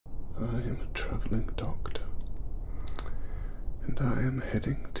I am a travelling doctor, and I am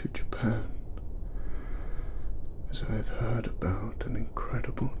heading to Japan, as I have heard about an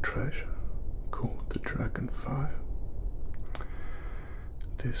incredible treasure called the Dragonfire.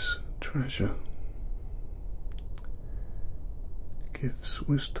 This treasure gives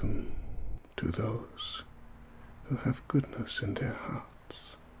wisdom to those who have goodness in their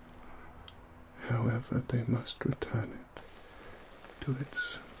hearts. However, they must return it to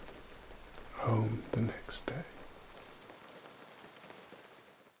its home the next day.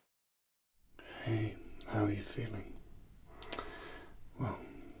 Hey, how are you feeling? Well,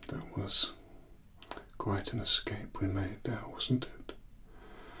 that was quite an escape we made there, wasn't it?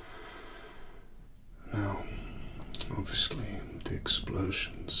 Now, obviously, the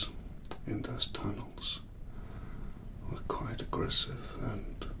explosions in those tunnels were quite aggressive,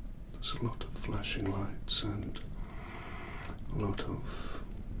 and there's a lot of flashing lights and a lot of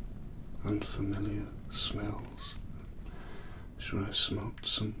unfamiliar smells. Sure, I smelled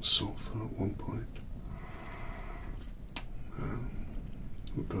some sulphur at one point.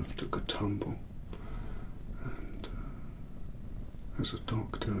 We both took a tumble, and as a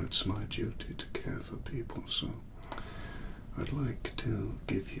doctor it's my duty to care for people, so I'd like to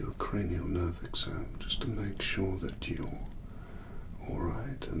give you a cranial nerve exam just to make sure that you're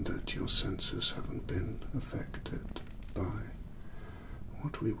alright and that your senses haven't been affected by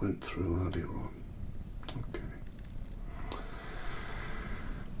what we went through earlier on. Okay.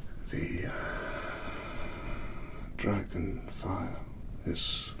 The dragon fire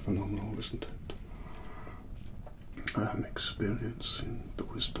is phenomenal, isn't it? I am experiencing the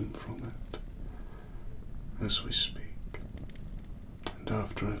wisdom from it as we speak. And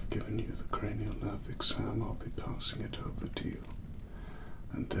after I've given you the cranial nerve exam, I'll be passing it over to you,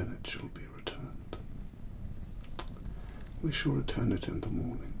 and then it shall be returned. We shall return it in the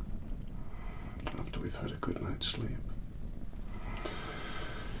morning, after we've had a good night's sleep.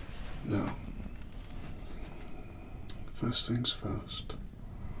 Now, first things first,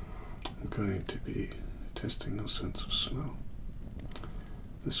 I'm going to be testing your sense of smell.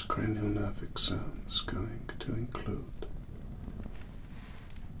 This cranial nerve exam is going to include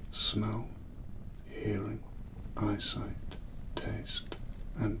smell, hearing, eyesight, taste,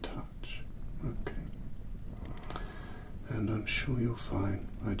 and touch. Okay. And I'm sure you're fine.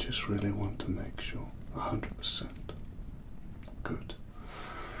 I just really want to make sure. 100%. Good.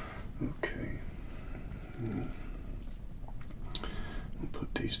 Okay. I'll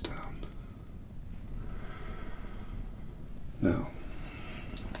put these down. Now,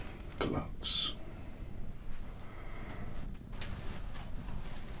 gloves.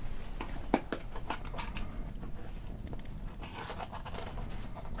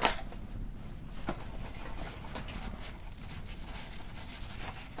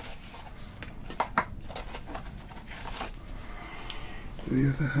 Have you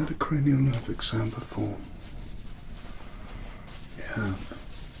ever had a cranial nerve exam before? You have.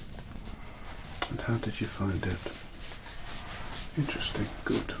 And how did you find it? Interesting.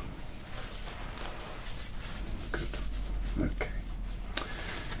 Good. Good. Okay.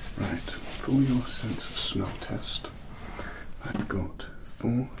 Right. For your sense of smell test, I've got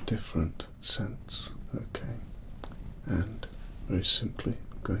 4 different scents. Okay. And very simply,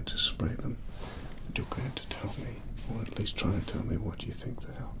 I'm going to spray them. And you're going to tell me, or at least try and tell me, what you think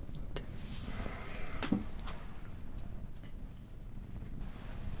they are. Okay.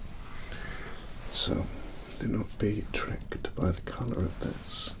 So, do not be tricked by the colour of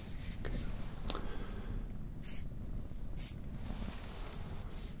this. Okay.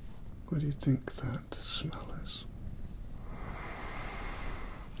 What do you think that smell is?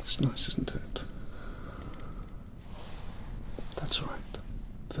 It's nice, isn't it? That's right.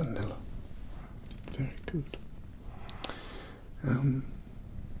 Vanilla. Very good.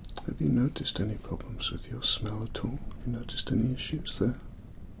 Have you noticed any problems with your smell at all? Have you noticed any issues there?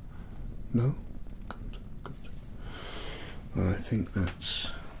 No? Good, good. Well, I think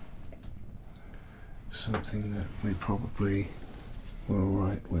that's something that we probably were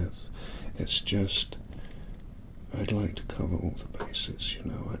alright with. It's just, I'd like to cover all the bases, you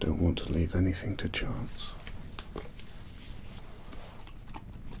know. I don't want to leave anything to chance.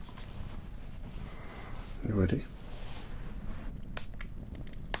 You ready?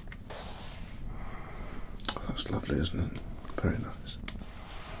 Oh, that's lovely, isn't it? Very nice.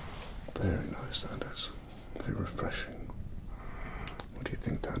 Very nice, that is. Very refreshing. What do you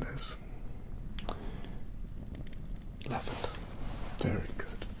think that is? Lavender. Very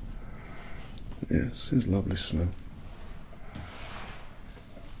good. Yes, it's a lovely smell.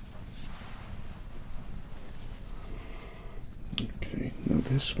 Okay, now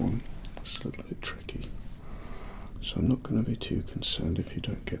this one is a little bit tricky, so I'm not going to be too concerned if you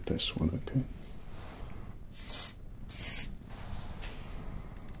don't get this one, okay?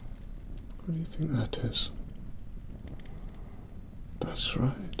 What do you think that is? That's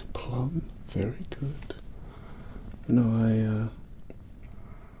right, plum. Very good. You know,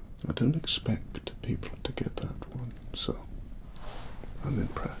 I don't expect people to get that one, so I'm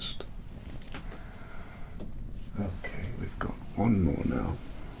impressed. Okay, we've got one more now.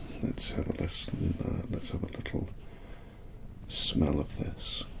 Let's have a listen. Let's have a little smell of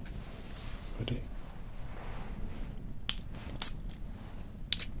this. Ready?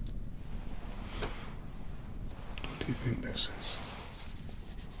 What do you think this is?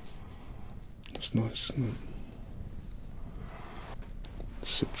 It's nice, isn't it?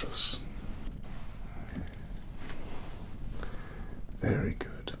 Citrus. Very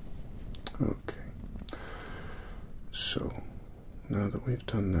good. Okay. So, now that we've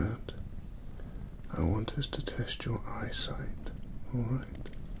done that, I want us to test your eyesight. Alright?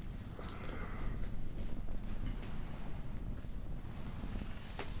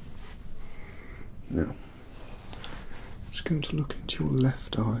 Now, I'm just going to look into your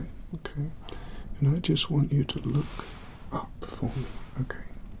left eye, okay? And I just want you to look up for me, okay?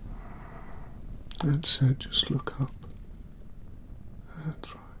 That's it, just look up.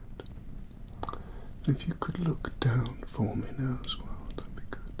 That's right. And if you could look down for me now as well, that'd be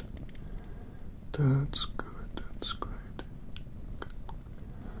good. That's good, that's great.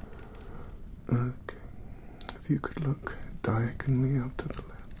 Okay. If you could look diagonally out to the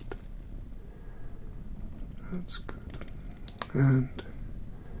left. That's good. And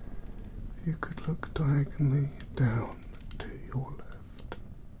if you could look diagonally down to your left.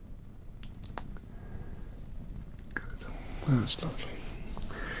 Good. That's lovely.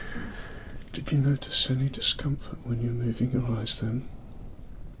 Did you notice any discomfort when you're moving your eyes then?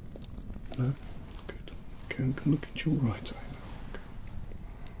 No? Good. Okay, I'm going to look at your right eye now.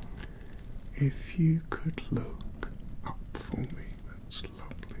 Okay. If you could look up for me, that's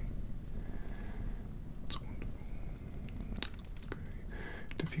lovely. That's wonderful. Okay.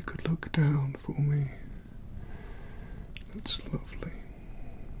 And if you could look down for me, that's lovely.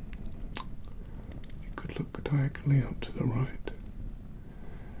 You could look diagonally up to the right.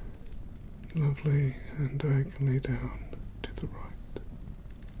 Lovely, and diagonally down to the right.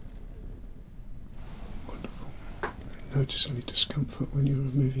 Wonderful. Notice any discomfort when you're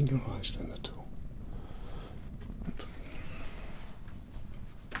moving your eyes then at all?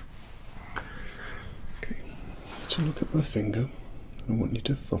 Okay, so look at my finger. I want you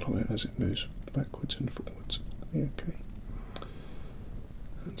to follow it as it moves backwards and forwards. Yeah, okay.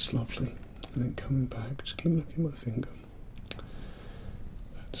 That's lovely. And then coming back, just keep looking at my finger.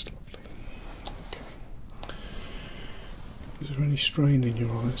 That's lovely. Is there any strain in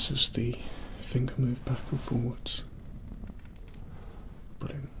your eyes as the finger moves back and forwards?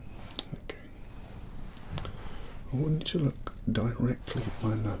 Brilliant. Okay. I want you to look directly at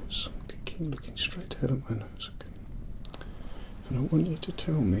my nose. Okay, keep looking straight ahead at my nose. Okay. And I want you to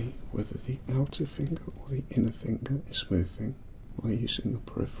tell me whether the outer finger or the inner finger is moving by using your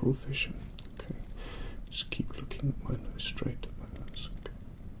peripheral vision. Okay. Just keep looking at my nose, straight at my nose.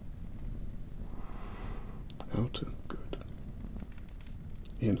 Okay. Outer, good.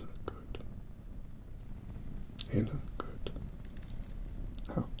 Inner, good. Inner, good.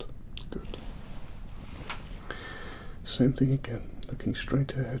 Out, good. Same thing again, looking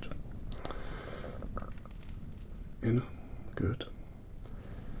straight ahead. Inner, good.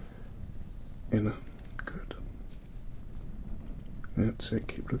 Inner, good. That's it,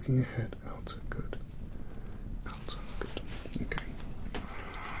 keep looking ahead. Outer, good. Outer, good. Okay.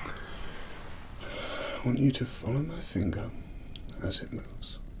 I want you to follow my finger as it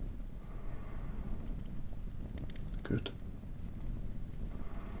moves. Good.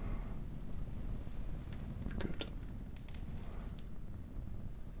 Good.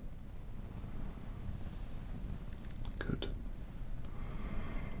 Good.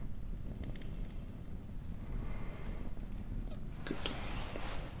 Good.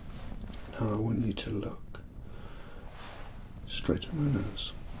 Now I want you to look straight at my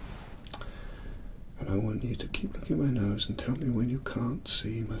nose. And I want you to keep looking at my nose and tell me when you can't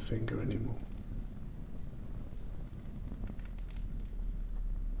see my finger anymore.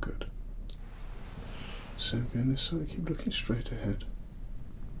 Good. Same again this side, keep looking straight ahead.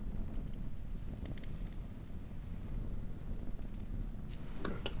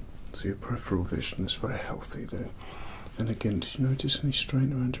 Good. So your peripheral vision is very healthy there. And again, did you notice any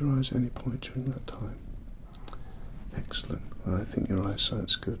strain around your eyes at any point during that time? Excellent. Well, I think your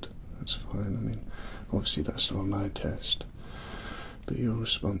eyesight's good. That's fine. I mean, obviously that's not an eye test, that your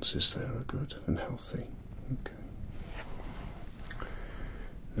responses there are good and healthy. Okay.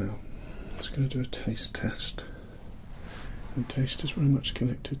 Now, I'm just going to do a taste test. And taste is very much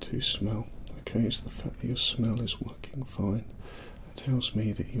connected to smell. Okay, so the fact that your smell is working fine, that tells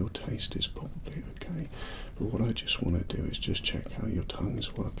me that your taste is probably okay. But what I just want to do is just check how your tongue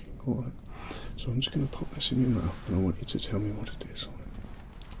is working. Alright. So I'm just going to pop this in your mouth and I want you to tell me what it is. Alright.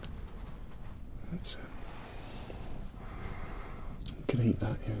 That's it. You can eat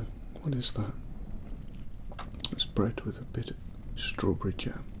that, yeah. What is that? It's bread with a bit of strawberry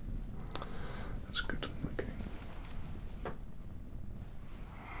jam. That's good. Okay.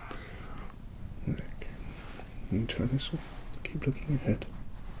 Okay. You try this one. Keep looking ahead.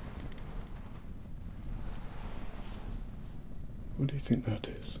 What do you think that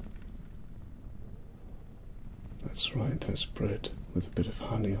is? That's right, that's bread with a bit of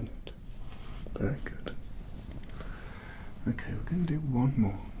honey on it. Very good. Okay, we're going to do one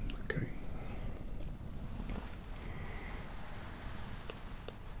more. Okay.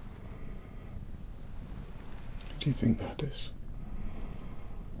 What do you think that is?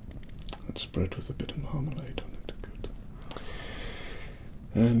 That's bread with a bit of marmalade on it. Good.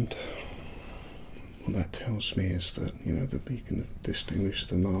 And what that tells me is that, you know, that we can distinguish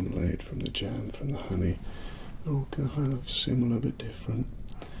the marmalade from the jam, from the honey. They're all kind of similar but different.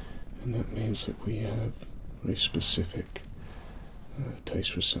 And that means that we have very specific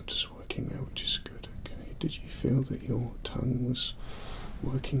taste receptors working there, which is good. Okay. Did you feel that your tongue was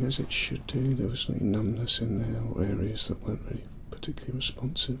working as it should do? There was no numbness in there or areas that weren't really particularly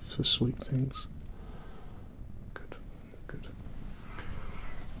responsive for sweet things? Good, good.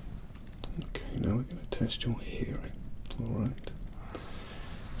 Okay, now we're going to test your hearing. Alright.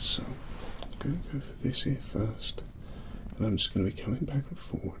 So, I'm going to go for this ear first. And I'm just going to be coming back and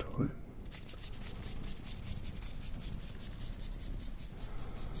forward, alright?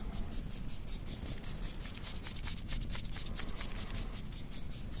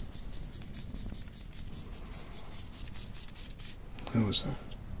 How was that?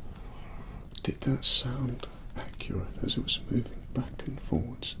 Did that sound accurate as it was moving back and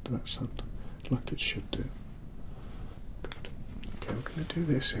forwards? Did that sound like it should do? Good. Okay, we're going to do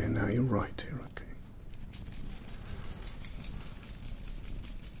this here now. You're right here, okay?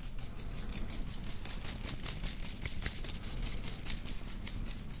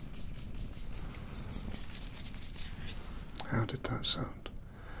 How did that sound?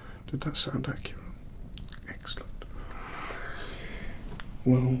 Did that sound accurate? Excellent.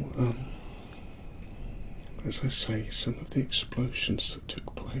 Well, as I say, some of the explosions that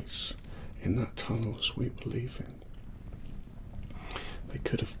took place in that tunnel as we were leaving, they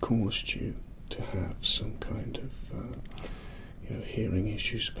could have caused you to have some kind of, hearing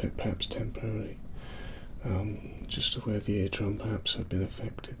issues, perhaps temporary, just where the eardrum perhaps had been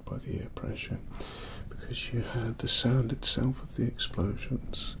affected by the air pressure, because you had the sound itself of the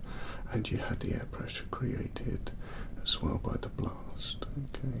explosions, and you had the air pressure created as well by the blast.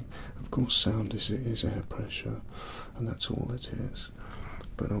 Okay, of course sound is air pressure, and that's all it is.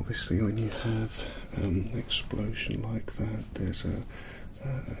 But obviously when you have an explosion like that, there's an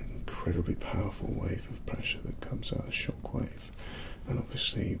incredibly powerful wave of pressure that comes out, a shock wave, and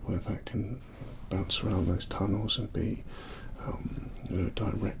obviously where that can bounce around those tunnels and be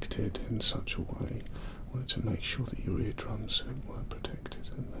directed in such a way, I wanted to make sure that your eardrums were protected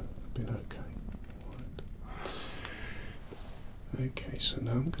and have been okay. Okay, so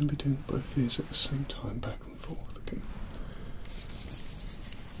now I'm going to be doing both ears at the same time, back and forth, okay?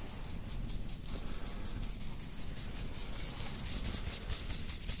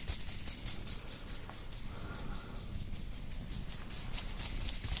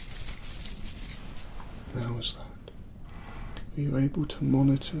 How was that? Were you able to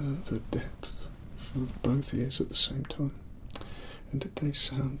monitor the depth for both ears at the same time? And did they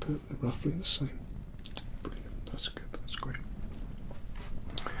sound roughly the same? Brilliant, that's good, that's great.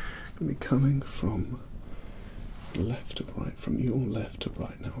 Be coming from left to right, from your left to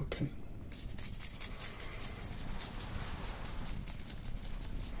right now, okay?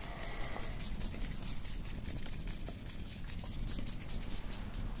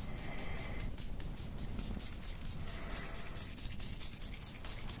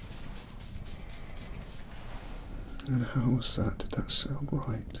 And how was that? Did that sound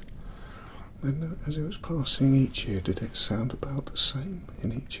right? And as it was passing each ear, did it sound about the same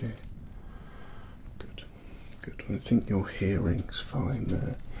in each ear? Good, good. I think your hearing's fine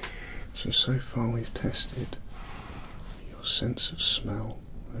there. So far we've tested your sense of smell,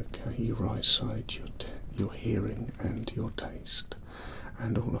 okay, your eyesight, your hearing and your taste.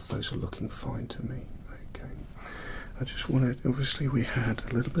 And all of those are looking fine to me, okay. I just wanted, obviously we had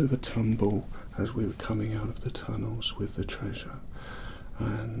a little bit of a tumble as we were coming out of the tunnels with the treasure,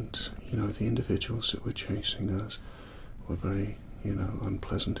 and you know, the individuals that were chasing us were very, you know,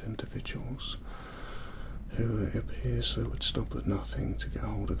 unpleasant individuals who it appears they would stop at nothing to get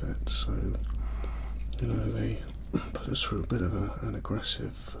hold of it. So, you know, they put us through a bit of an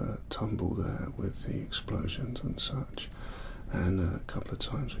aggressive tumble there with the explosions and such, and a couple of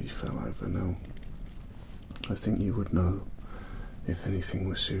times we fell over. Now, I think you would know if anything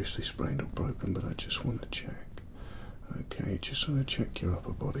was seriously sprained or broken, but I just want to check. Okay, just want to check your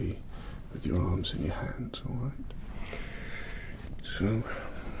upper body with your arms and your hands, alright? So,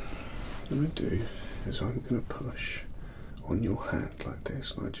 what I'm going to do is I'm going to push on your hand like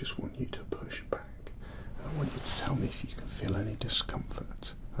this, and I just want you to push back. I want you to tell me if you can feel any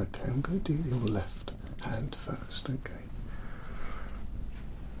discomfort. Okay, I'm going to do your left hand first, okay?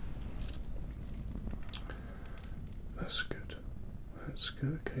 That's good. That's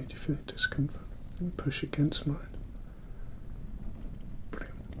good. Okay, do you feel any discomfort? Can you push against mine?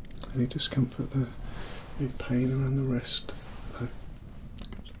 Brilliant. Any discomfort there? Any pain around the wrist? No?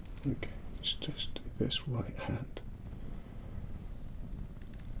 Good. Okay, let's just do this right hand.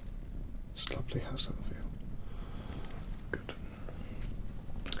 It's lovely. How's that feel? Good.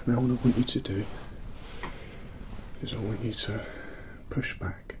 Now what I want you to do is I want you to push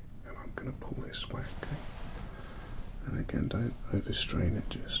back, and I'm going to pull this way, okay? And again, don't overstrain it,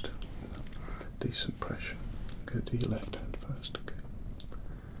 just decent pressure. I'm going to do your left hand first, okay?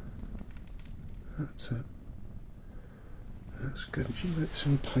 That's it. That's good. Did you notice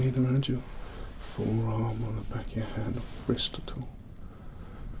any pain around your forearm or the back of your hand or wrist at all?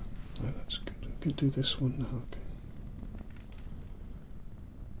 No, that's good. I'm going to do this one now, okay?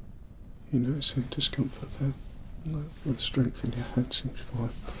 You notice any discomfort there? No, the strength in your hand seems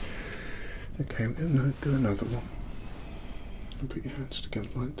fine. Okay, we're going to do another one. And put your hands together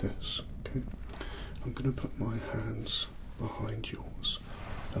like this, okay? I'm going to put my hands behind yours,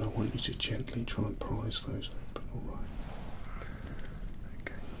 and I want you to gently try and prise those open, alright?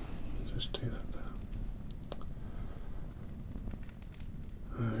 Okay, just do that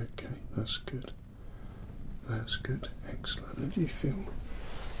there. Okay, that's good. That's good, excellent. And do you feel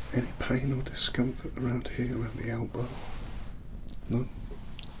any pain or discomfort around here, around the elbow? No?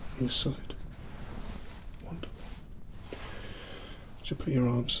 Your side? Wonderful. So put your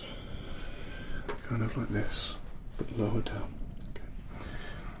arms kind of like this, but lower down, okay?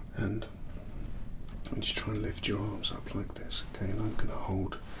 And I want you to try and lift your arms up like this, okay? And I'm going to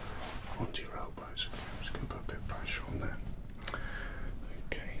hold onto your elbows, okay? I'm just going to put a bit of pressure on there.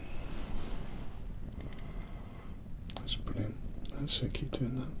 Okay. That's brilliant. That's it, keep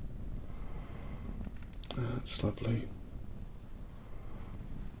doing that. That's lovely.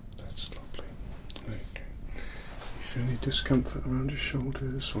 That's lovely. Okay. You feel any discomfort around your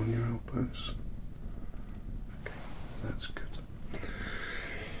shoulders or on your elbows? Okay, that's good.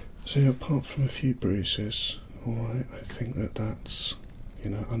 So apart from a few bruises, alright, I think that's,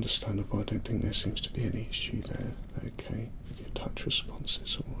 you know, understandable. I don't think there seems to be any issue there, okay? Your touch response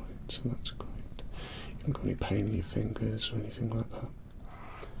is alright, so that's great. You haven't got any pain in your fingers or anything like that?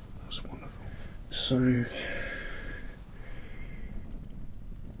 That's wonderful. So,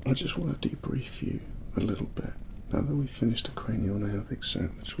 I just want to debrief you a little bit. Now that we've finished the cranial nerve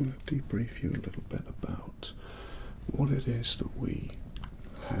exam, I just want to debrief you a little bit about what it is that we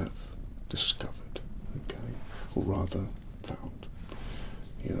have discovered, okay, or rather found.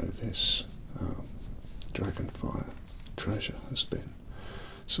 You know, this dragonfire treasure has been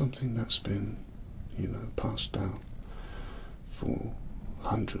something that's been, you know, passed down for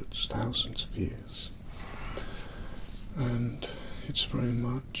hundreds, thousands of years, and it's very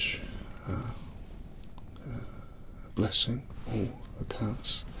much a blessing or a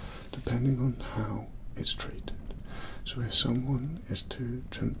curse, depending on how it's treated. So if someone is to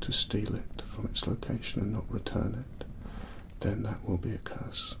attempt to steal it from its location and not return it, then that will be a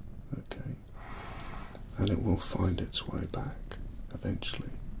curse, okay? And it will find its way back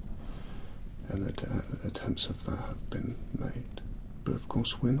eventually. And attempts of that have been made. But of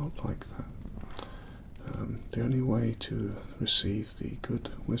course we're not like that. The only way to receive the good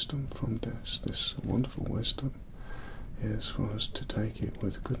wisdom from this wonderful wisdom, is for us to take it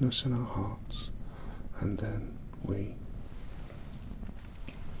with goodness in our hearts, and then we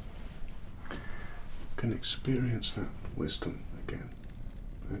can experience that wisdom again,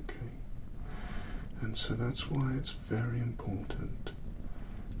 okay? And so that's why it's very important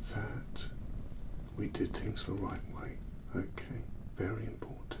that we did things the right way, okay? Very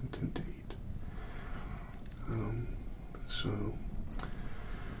important indeed. So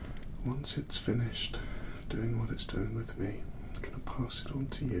once it's finished doing what it's doing with me. I'm going to pass it on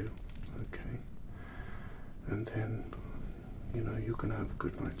to you, okay? And then, you know, you're going to have a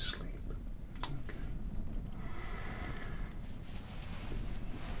good night's sleep. Okay.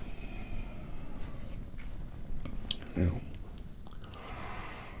 Now,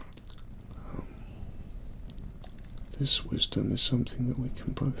 this wisdom is something that we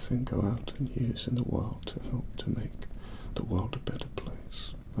can both then go out and use in the world to help to make the world a better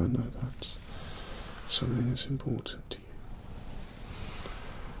place. I know that's something that's important to you.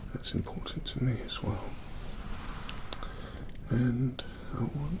 That's important to me as well. And I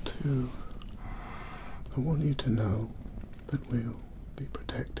want you to know that we'll be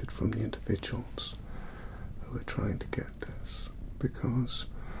protected from the individuals who are trying to get this, because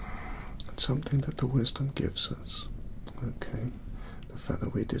it's something that the wisdom gives us, okay? The fact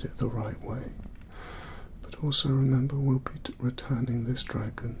that we did it the right way. But also remember, we'll be returning this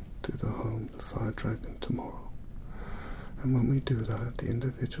dragon to the home, the fire dragon, tomorrow. And when we do that, the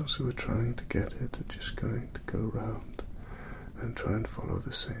individuals who are trying to get it are just going to go round and try and follow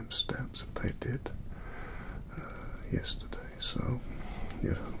the same steps that they did yesterday. So,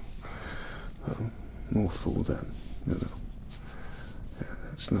 you know, more fool them, you know. Yeah,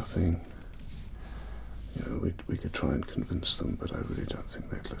 it's nothing, you know, we could try and convince them, but I really don't think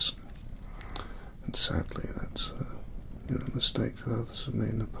they'd listen. And sadly, that's you know, a mistake that others have made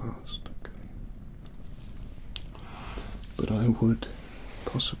in the past. Okay. But I would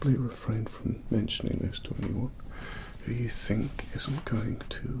possibly refrain from mentioning this to anyone who you think isn't going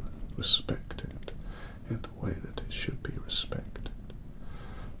to respect it in the way that it should be respected,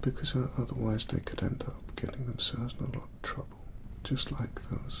 because otherwise they could end up getting themselves in a lot of trouble, just like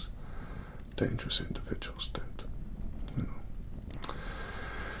those dangerous individuals did, you know,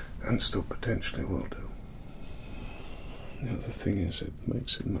 and still potentially will do. The other thing is, it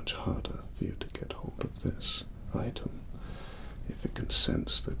makes it much harder for you to get hold of this item if it can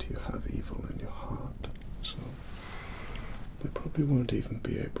sense that you have evil in your heart, so they probably won't even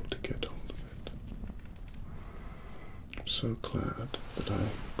be able to get hold of it. I'm so glad that I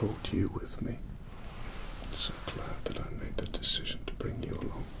brought you with me. So glad that I made the decision to bring you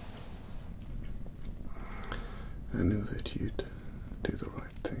along. I knew that you'd do the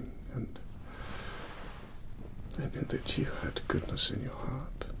right thing, and I knew that you had goodness in your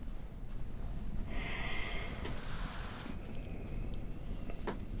heart.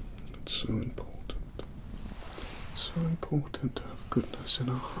 It's so important. So important to have goodness in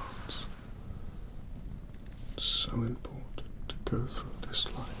our hearts. It's so important to go through this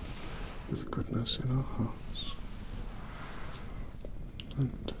life with goodness in our hearts,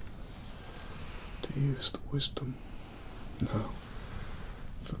 and to use the wisdom now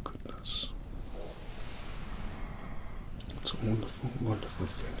for goodness. It's a wonderful, wonderful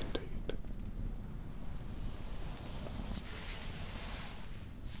thing indeed.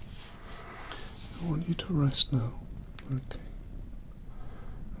 I want you to rest now, okay?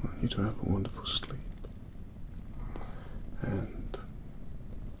 I want you to have a wonderful sleep. And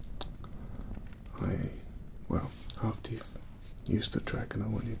after you've used the dragon, I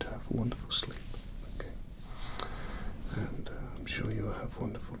want you to have a wonderful sleep, okay? And I'm sure you'll have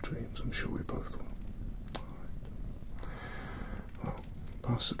wonderful dreams. I'm sure we both will. Alright. Well,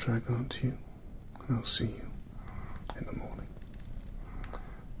 pass the dragon on to you, and I'll see you in the morning.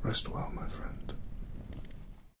 Rest well, my friend.